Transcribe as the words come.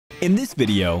In this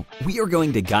video, we are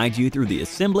going to guide you through the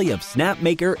assembly of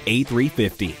Snapmaker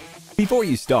A350. Before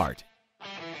you start,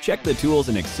 check the tools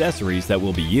and accessories that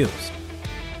will be used.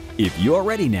 If you are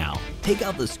ready now, take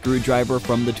out the screwdriver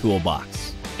from the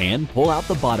toolbox and pull out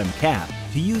the bottom cap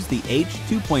to use the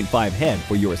H2.5 head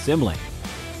for your assembling.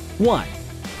 1.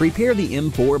 Prepare the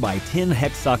M4x10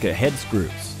 hex socket head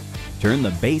screws. Turn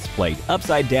the base plate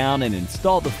upside down and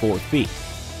install the 4 feet.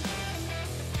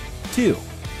 2.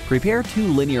 Prepare 2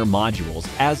 linear modules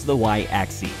as the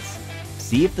Y-axes.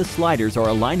 See if the sliders are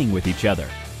aligning with each other.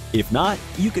 If not,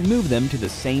 you can move them to the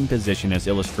same position as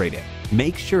illustrated.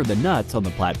 Make sure the nuts on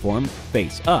the platform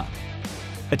face up.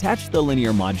 Attach the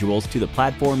linear modules to the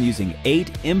platform using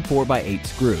 8 M4x8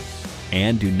 screws,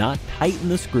 and do not tighten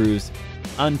the screws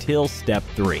until step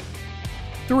 3.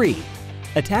 3.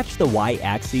 Attach the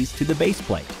Y-axes to the base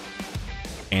plate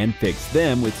and fix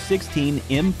them with 16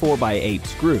 M4x8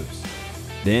 screws.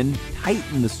 Then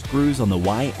tighten the screws on the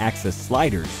Y-axis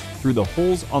sliders through the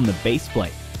holes on the base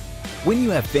plate. When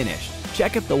you have finished,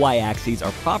 check if the Y-axes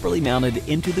are properly mounted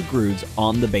into the grooves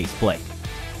on the base plate.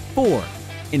 4.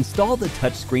 Install the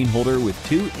touchscreen holder with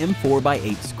 2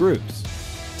 M4x8 screws.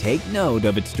 Take note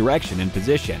of its direction and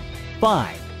position.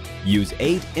 5. Use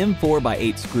 8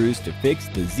 M4x8 screws to fix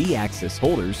the Z-axis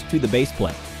holders to the base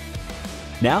plate.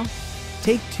 Now,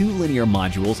 take 2 linear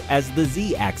modules as the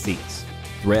Z-axes.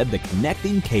 Thread the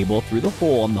connecting cable through the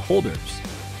hole on the holders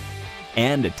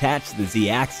and attach the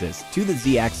Z-axis to the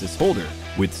Z-axis holder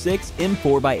with 6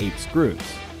 M4x8 screws.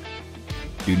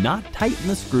 Do not tighten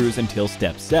the screws until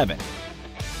step 7.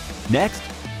 Next,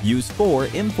 use 4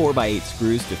 M4x8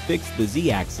 screws to fix the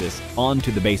Z-axis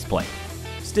onto the base plate.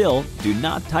 Still, do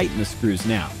not tighten the screws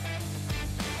now.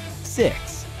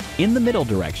 6. In the middle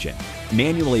direction,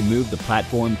 manually move the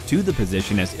platform to the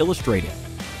position as illustrated.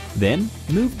 Then,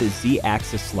 move the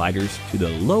Z-axis sliders to the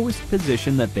lowest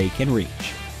position that they can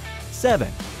reach.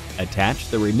 7. Attach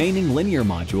the remaining linear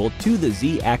module to the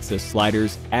Z-axis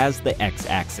sliders as the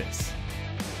X-axis.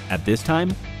 At this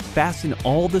time, fasten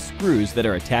all the screws that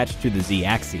are attached to the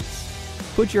Z-axis.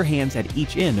 Put your hands at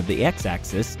each end of the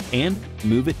X-axis and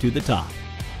move it to the top.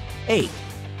 8.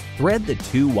 Thread the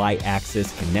 2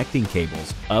 Y-axis connecting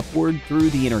cables upward through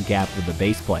the inner gap of the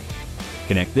base plate.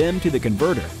 Connect them to the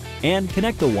converter and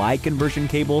connect the Y conversion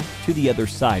cable to the other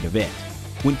side of it.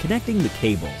 When connecting the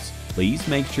cables, please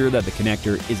make sure that the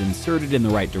connector is inserted in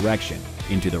the right direction,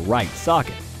 into the right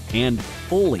socket, and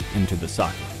fully into the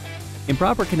socket.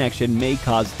 Improper connection may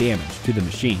cause damage to the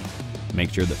machine.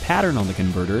 Make sure the pattern on the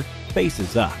converter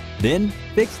faces up. Then,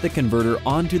 fix the converter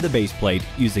onto the base plate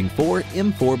using 4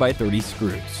 M4x30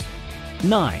 screws.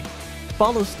 9.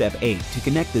 Follow step 8 to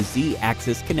connect the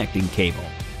Z-axis connecting cable,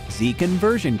 Z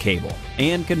conversion cable,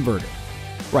 and converter.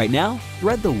 Right now,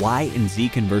 thread the Y and Z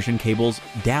conversion cables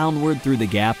downward through the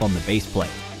gap on the base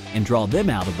plate and draw them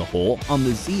out of the hole on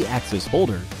the Z-axis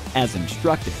holder as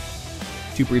instructed.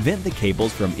 To prevent the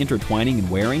cables from intertwining and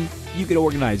wearing, you can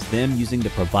organize them using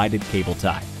the provided cable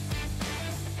tie.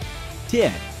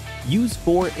 10. Use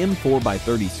 4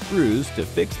 M4x30 screws to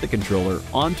fix the controller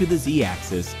onto the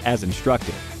Z-axis as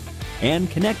instructed, and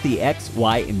connect the X,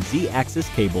 Y, and Z-axis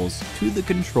cables to the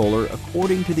controller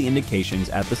according to the indications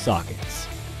at the sockets.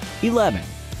 11.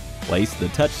 Place the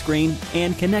touchscreen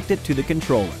and connect it to the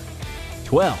controller.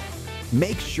 12.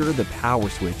 Make sure the power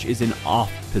switch is in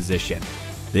off position.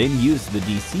 Then use the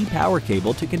DC power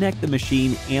cable to connect the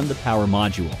machine and the power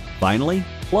module. Finally,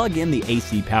 plug in the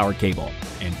AC power cable,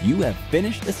 and you have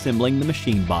finished assembling the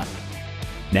machine body.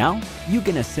 Now, you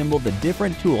can assemble the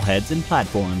different tool heads and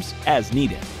platforms as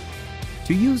needed.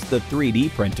 To use the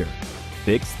 3D printer,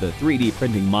 fix the 3D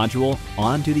printing module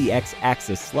onto the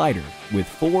X-axis slider with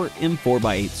 4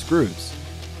 M4x8 screws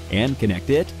and connect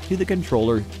it to the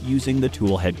controller using the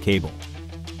tool head cable.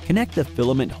 Connect the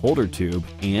filament holder tube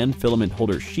and filament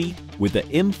holder sheet with the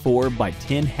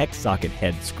M4x10 hex socket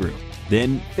head screw.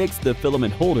 Then fix the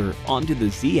filament holder onto the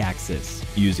Z-axis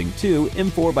using 2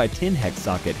 M4x10 hex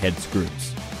socket head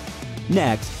screws.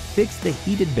 Next, fix the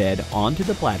heated bed onto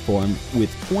the platform with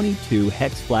 22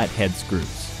 hex flat head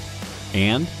screws.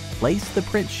 And place the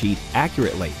print sheet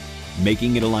accurately,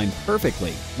 making it align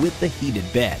perfectly with the heated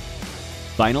bed.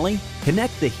 Finally,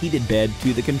 connect the heated bed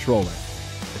to the controller.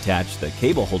 Attach the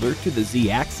cable holder to the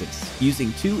Z-axis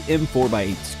using 2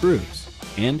 M4x8 screws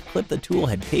and clip the tool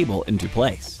head cable into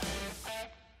place.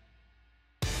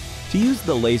 To use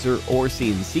the laser or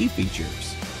CNC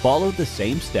features, follow the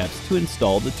same steps to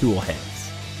install the tool heads.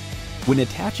 When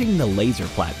attaching the laser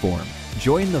platform,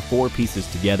 join the 4 pieces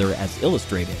together as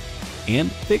illustrated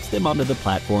and fix them onto the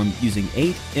platform using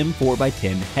 8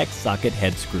 M4x10 hex socket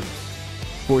head screws.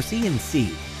 For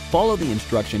CNC, Follow the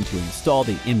instruction to install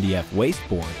the MDF waste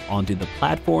board onto the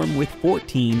platform with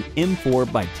 14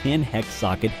 M4x10 hex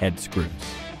socket head screws.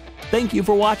 Thank you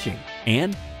for watching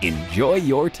and enjoy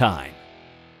your time.